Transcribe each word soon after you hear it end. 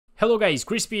Hello guys,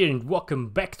 Chris here and welcome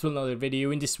back to another video.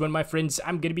 In this one, my friends,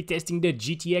 I'm gonna be testing the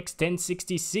GTX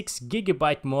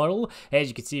 1066GB model, as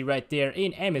you can see right there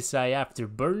in MSI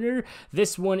Afterburner.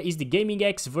 This one is the Gaming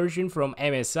X version from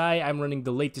MSI. I'm running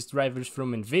the latest drivers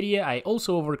from Nvidia. I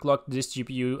also overclocked this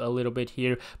GPU a little bit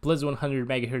here, plus 100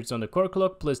 MHz on the core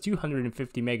clock, plus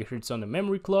 250 MHz on the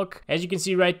memory clock. As you can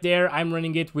see right there, I'm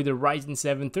running it with a Ryzen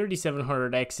 7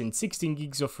 3700X and 16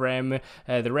 gigs of RAM.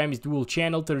 The RAM is dual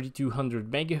channel,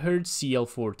 3200 MHz.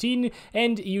 CL14,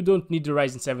 and you don't need the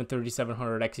Ryzen 7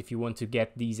 3700X if you want to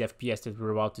get these FPS that we're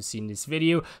about to see in this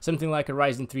video. Something like a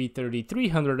Ryzen 3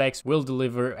 3300X will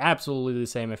deliver absolutely the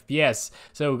same FPS.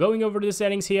 So going over the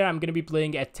settings here, I'm going to be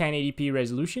playing at 1080p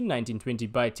resolution, 1920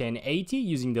 by 1080,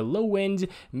 using the low end,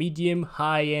 medium,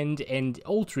 high end, and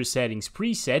ultra settings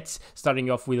presets,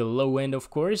 starting off with a low end, of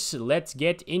course. Let's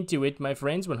get into it, my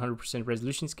friends. 100%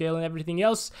 resolution scale and everything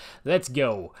else. Let's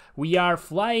go. We are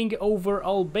flying over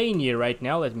Albania right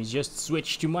now. Let me just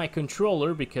switch to my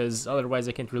controller because otherwise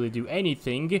I can't really do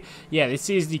anything. Yeah, this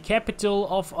is the capital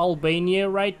of Albania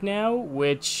right now,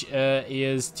 which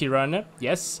is Tirana.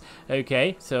 Yes,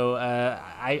 okay, so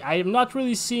I am not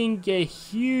really seeing a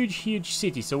huge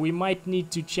city, so we might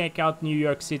need to check out New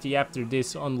York City after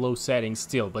this on low settings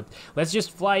still, but let's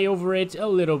just fly over it a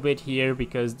little bit here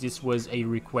because this was a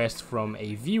request from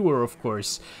a viewer, of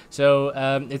course. So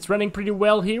it's running pretty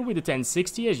well here with the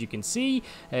 1060, as you can see.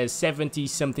 70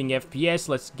 something FPS.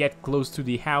 Let's get close to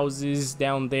the houses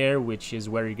down there, which is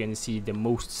where you're gonna see the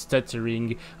most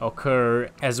stuttering occur,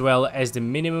 as well as the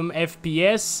minimum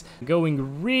FPS.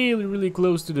 Going really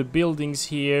close to the buildings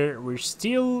here. We're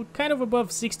still kind of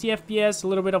above 60 FPS, a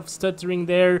little bit of stuttering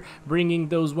there, bringing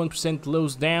those 1%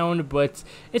 lows down, but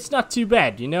it's not too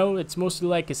bad, you know. It's mostly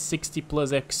like a 60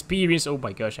 plus experience. Oh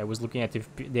my gosh, I was looking at the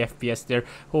FPS there.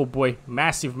 Oh boy,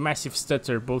 massive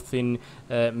stutter, both in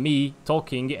me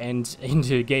talking and in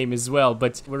the game as well.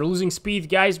 But we're losing speed,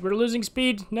 guys. We're losing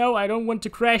speed. No, I don't want to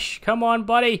crash. Come on,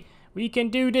 buddy. We can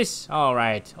do this.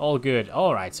 Alright, all good.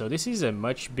 Alright, so this is a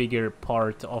much bigger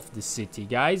part of the city,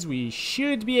 guys. We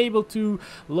should be able to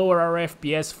lower our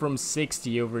FPS from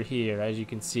 60 over here, as you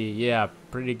can see. Yeah,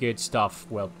 pretty good stuff.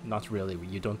 Well, not really.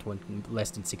 You don't want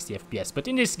less than 60 FPS. But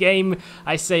in this game,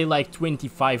 I say like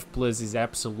 25 plus is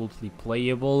absolutely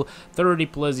playable. 30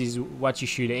 plus is what you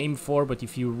should aim for. But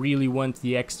if you really want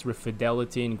the extra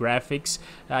fidelity in graphics,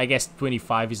 I guess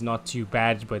 25 is not too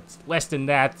bad. But less than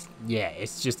that, yeah,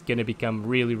 it's just gonna become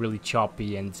really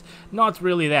choppy and not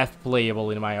really that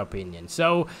playable in my opinion.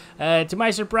 So to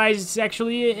my surprise, it's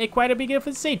actually quite a big of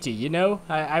a city, you know.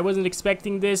 I wasn't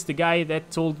expecting this. The guy that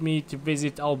told me to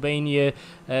visit Albania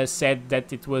said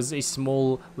that it was a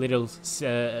small little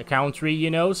country, you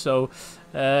know. So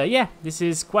yeah, this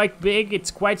is quite big,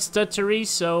 it's quite stuttery,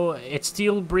 so it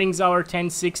still brings our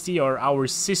 1060 or our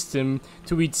system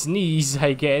to its knees,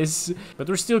 I guess. But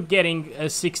we're still getting a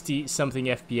 60 something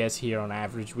FPS here on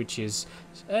average, which is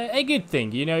a good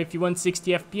thing. You know, if you want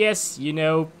 60 FPS, you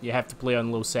know, you have to play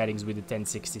on low settings with the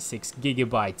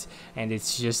 1066GB. And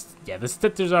it's just, yeah, the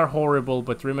stutters are horrible,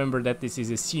 but remember that this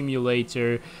is a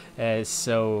simulator,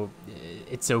 so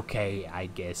it's okay, I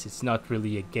guess. It's not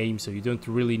really a game, so you don't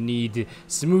really need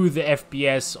smooth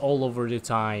FPS all over the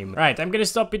time. Right, I'm gonna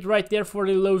stop it right there for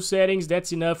the low settings.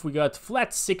 That's enough. We got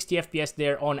flat 60 FPS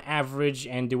there on average,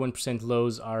 and the 1%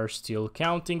 lows are still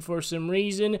counting for some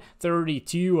reason.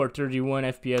 32 or 31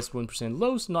 FPS, 1%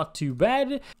 lows, not too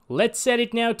bad. Let's set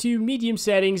it now to medium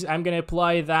settings. I'm gonna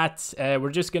apply that.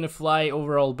 We're just gonna fly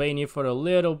over Albania for a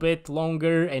little bit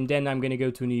longer, and then I'm gonna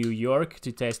go to New York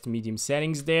to test medium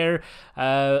settings there.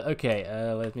 Okay,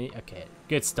 okay,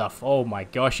 good stuff. Oh my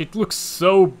gosh, it looks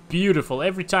so beautiful.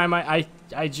 Every time I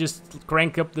just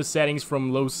crank up the settings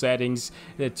from low settings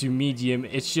to medium,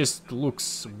 it just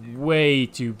looks way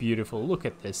too beautiful. Look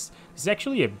at this. It's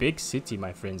actually a big city,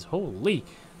 my friends. Holy.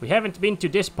 We haven't been to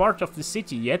this part of the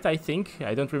city yet, I think.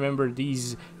 I don't remember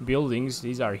these buildings.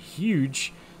 These are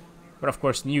huge. But of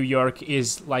course, New York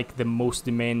is like the most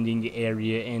demanding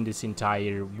area in this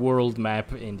entire world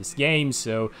map in this game,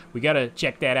 so we gotta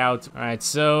check that out. Alright,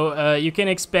 so you can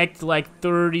expect like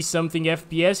 30 something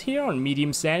FPS here on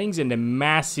medium settings and a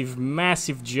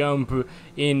massive jump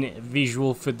in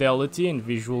visual fidelity and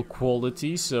visual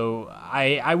quality. So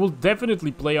I will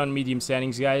definitely play on medium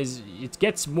settings, guys. It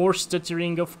gets more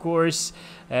stuttering, of course,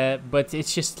 but it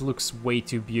just looks way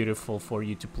too beautiful for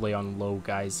you to play on low,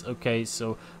 guys. Okay,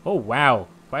 so oh wow,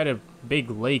 quite a big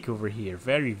lake over here.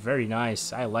 Very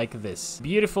nice. I like this.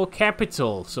 Beautiful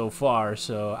capital so far.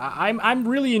 So I'm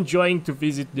really enjoying to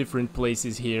visit different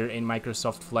places here in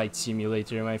Microsoft Flight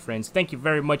Simulator, my friends. Thank you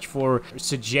very much for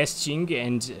suggesting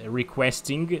and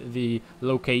requesting the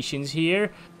locations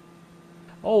here.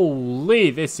 Holy,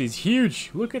 this is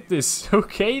huge. Look at this.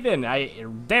 Okay then, I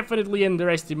definitely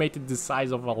underestimated the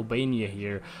size of Albania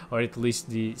here, or at least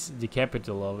the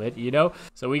capital of it, you know?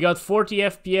 So we got 40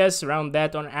 FPS, around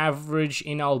that on average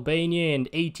in Albania,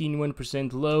 and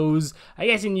 18% lows. I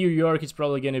guess in New York it's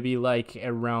probably gonna be like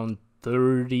around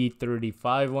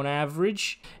 30-35 on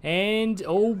average. And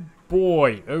oh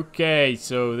boy, okay,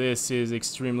 so this is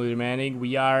extremely demanding.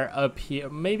 We are up here.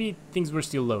 Maybe things were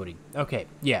still loading. Okay,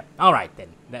 yeah, all right then.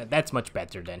 That's much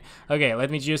better then. Okay, let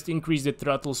me just increase the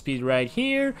throttle speed right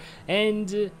here,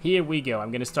 and here we go. I'm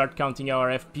gonna start counting our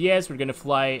FPS. We're gonna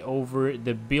fly over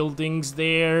the buildings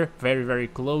there, very, very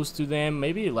close to them.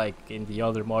 Maybe like in the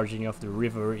other margin of the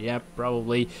river. Yeah,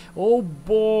 probably. Oh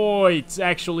boy, it's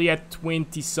actually at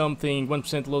 20 something.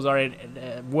 1% lows are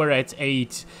at, we're at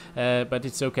 8, but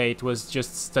it's okay. It was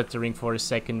just stuttering for a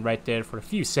second right there, for a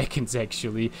few seconds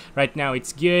actually. Right now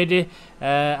it's good.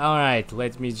 Alright,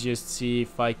 let me just see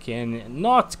if I can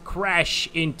not crash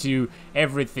into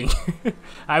everything.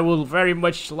 I will very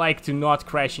much like to not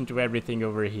crash into everything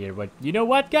over here, but you know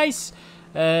what, guys?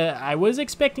 I was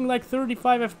expecting like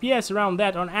 35 FPS around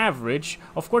that on average.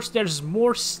 Of course, there's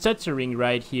more stuttering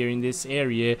right here in this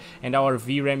area, and our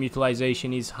VRAM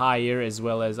utilization is higher as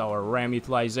well as our RAM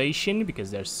utilization because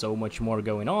there's so much more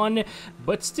going on.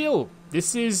 But still,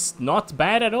 this is not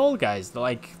bad at all, guys.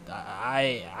 Like,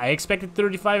 I expected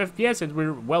 35 FPS and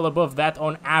we're well above that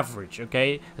on average,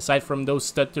 okay? Aside from those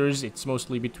stutters, it's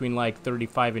mostly between like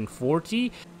 35 and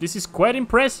 40. This is quite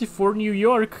impressive for New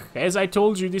York. As I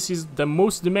told you, this is the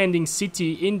most demanding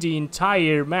city in the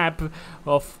entire map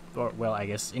of, or well, I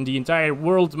guess in the entire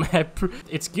world map.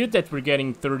 It's good that we're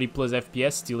getting 30 plus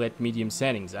FPS still at medium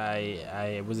settings.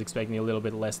 I was expecting a little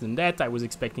bit less than that. I was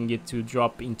expecting it to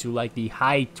drop into like the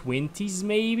high 20s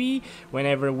maybe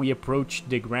whenever we approach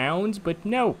the ground, but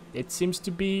no, it seems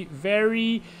to be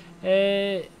very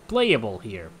playable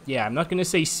here. Yeah, I'm not gonna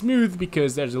say smooth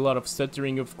because there's a lot of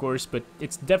stuttering, of course, but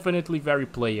it's definitely very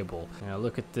playable. Now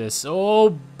look at this. Oh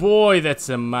boy, that's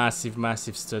a massive,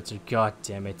 massive stutter. God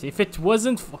damn it. If it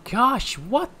wasn't for... Gosh,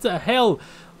 what the hell?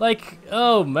 Like,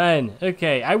 oh man.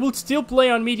 Okay, I will still play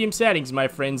on medium settings, my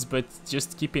friends, but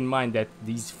just keep in mind that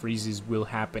these freezes will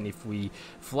happen if we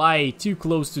fly too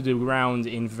close to the ground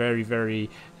in very, very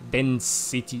dense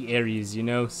city areas, you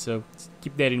know? So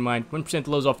keep that in mind. 1%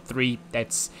 lows of 3,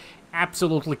 that's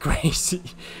absolutely crazy.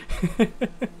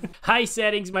 High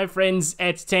settings, my friends,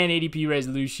 at 1080p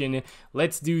resolution.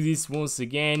 Let's do this once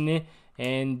again.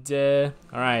 And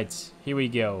alright, here we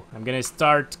go. I'm gonna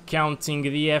start counting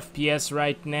the FPS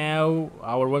right now.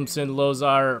 Our 1% lows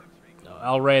are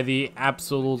already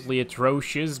absolutely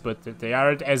atrocious, but they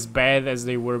aren't as bad as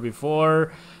they were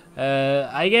before.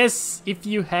 I guess if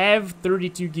you have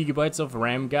 32 gigabytes of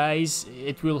RAM, guys,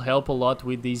 it will help a lot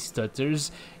with these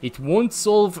stutters. It won't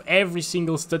solve every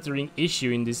single stuttering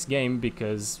issue in this game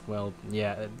because, well,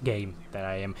 yeah, game that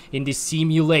I am in this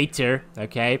simulator,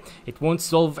 okay? It won't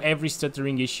solve every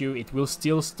stuttering issue. It will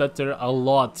still stutter a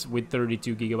lot with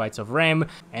 32 gigabytes of RAM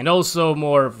and also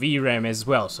more VRAM as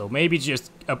well. So maybe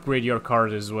just upgrade your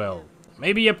card as well.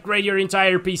 Maybe upgrade your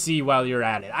entire PC while you're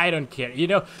at it. I don't care, you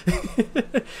know?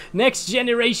 Next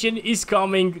generation is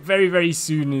coming very, very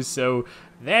soon, so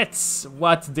that's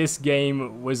what this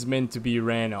game was meant to be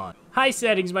ran on. High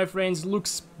settings, my friends,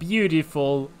 looks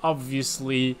beautiful,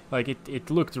 obviously. Like, it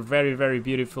looked very, very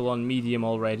beautiful on medium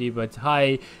already, but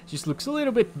high just looks a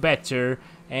little bit better.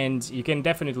 And you can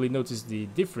definitely notice the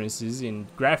differences in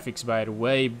graphics, by the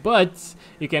way, but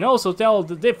you can also tell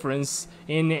the difference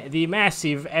in the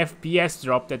massive FPS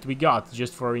drop that we got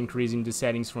just for increasing the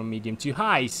settings from medium to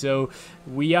high. So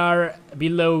we are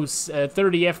below 30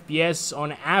 FPS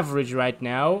on average right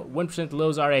now. 1%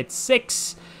 lows are at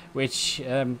 6. Which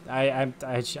I'm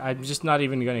just not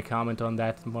even gonna comment on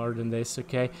that more than this,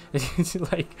 okay?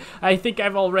 Like, I think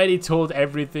I've already told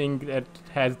everything that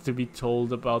had to be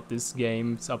told about this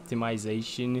game's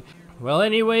optimization. Well,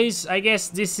 anyways, I guess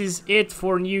this is it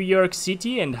for New York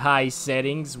City and high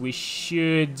settings. We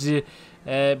should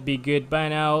be good by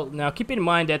now. Now, keep in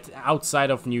mind that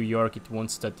outside of New York, it won't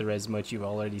stutter as much. You've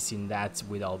already seen that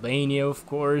with Albania, of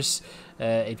course.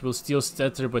 It will still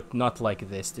stutter, but not like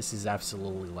this. This is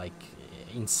absolutely, like,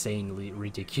 insanely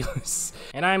ridiculous.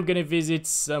 And I'm gonna visit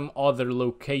some other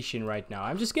location right now.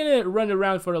 I'm just gonna run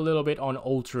around for a little bit on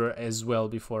Ultra as well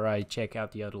before I check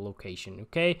out the other location,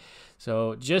 okay?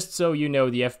 So, just so you know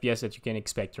the FPS that you can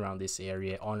expect around this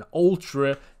area on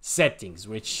Ultra settings,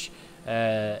 which...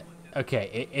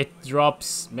 okay, it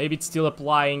drops. Maybe it's still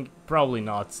applying. Probably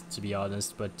not, to be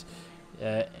honest. But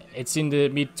it's in the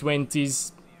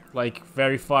mid-20s, like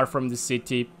very far from the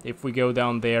city. If we go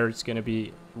down there, it's gonna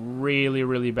be really,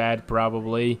 really bad,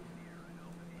 probably.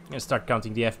 I'm gonna start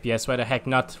counting the FPS. Why the heck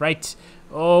not, right?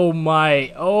 Oh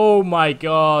my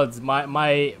god.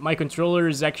 My controller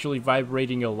is actually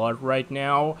vibrating a lot right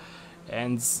now.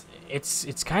 And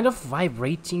it's kind of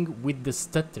vibrating with the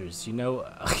stutters, you know?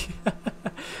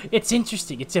 It's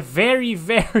interesting. It's a very,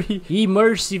 very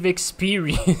immersive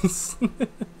experience.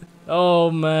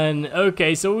 Oh man,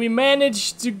 okay, so we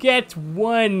managed to get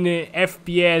 1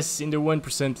 FPS in the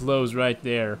 1% lows right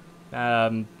there.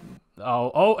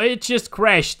 Oh, it just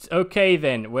crashed. Okay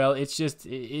then, well, it's just,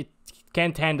 it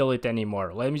can't handle it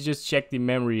anymore. Let me just check the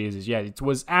memory usage. Yeah, it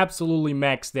was absolutely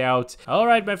maxed out.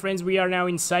 Alright, my friends, we are now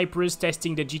in Cyprus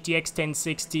testing the GTX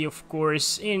 1060, of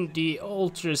course, in the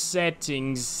ultra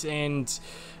settings, and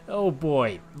oh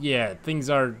boy, yeah, things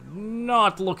are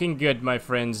not looking good, my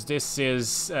friends. This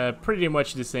is pretty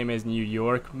much the same as New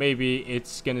York. Maybe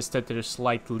it's gonna stutter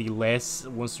slightly less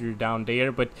once you're down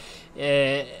there, but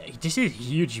this is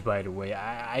huge, by the way.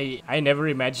 I never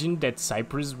imagined that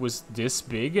Cyprus was this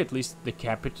big, at least the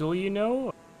capital, you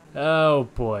know? Oh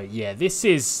boy, yeah, this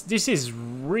is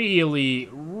really,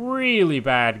 really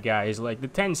bad, guys. Like, the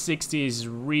 1060 is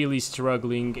really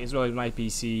struggling, as well as my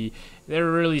PC.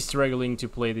 They're really struggling to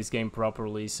play this game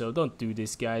properly, so don't do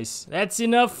this, guys. That's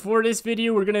enough for this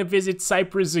video. We're gonna visit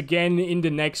Cyprus again in the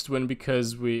next one,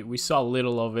 because we saw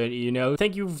little of it, you know.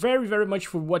 Thank you very, very much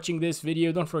for watching this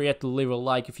video. Don't forget to leave a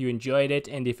like if you enjoyed it,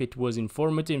 and if it was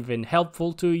informative and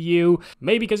helpful to you.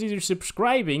 Maybe consider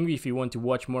subscribing if you want to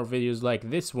watch more videos like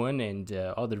this one, and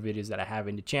other videos that I have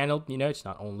in the channel. You know, it's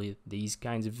not only these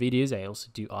kinds of videos, I also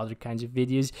do other kinds of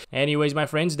videos. Anyways, my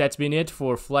friends, that's been it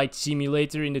for Flight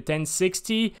Simulator in the 1060.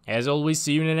 As always,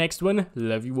 see you in the next one.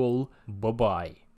 Love you all. Bye-bye.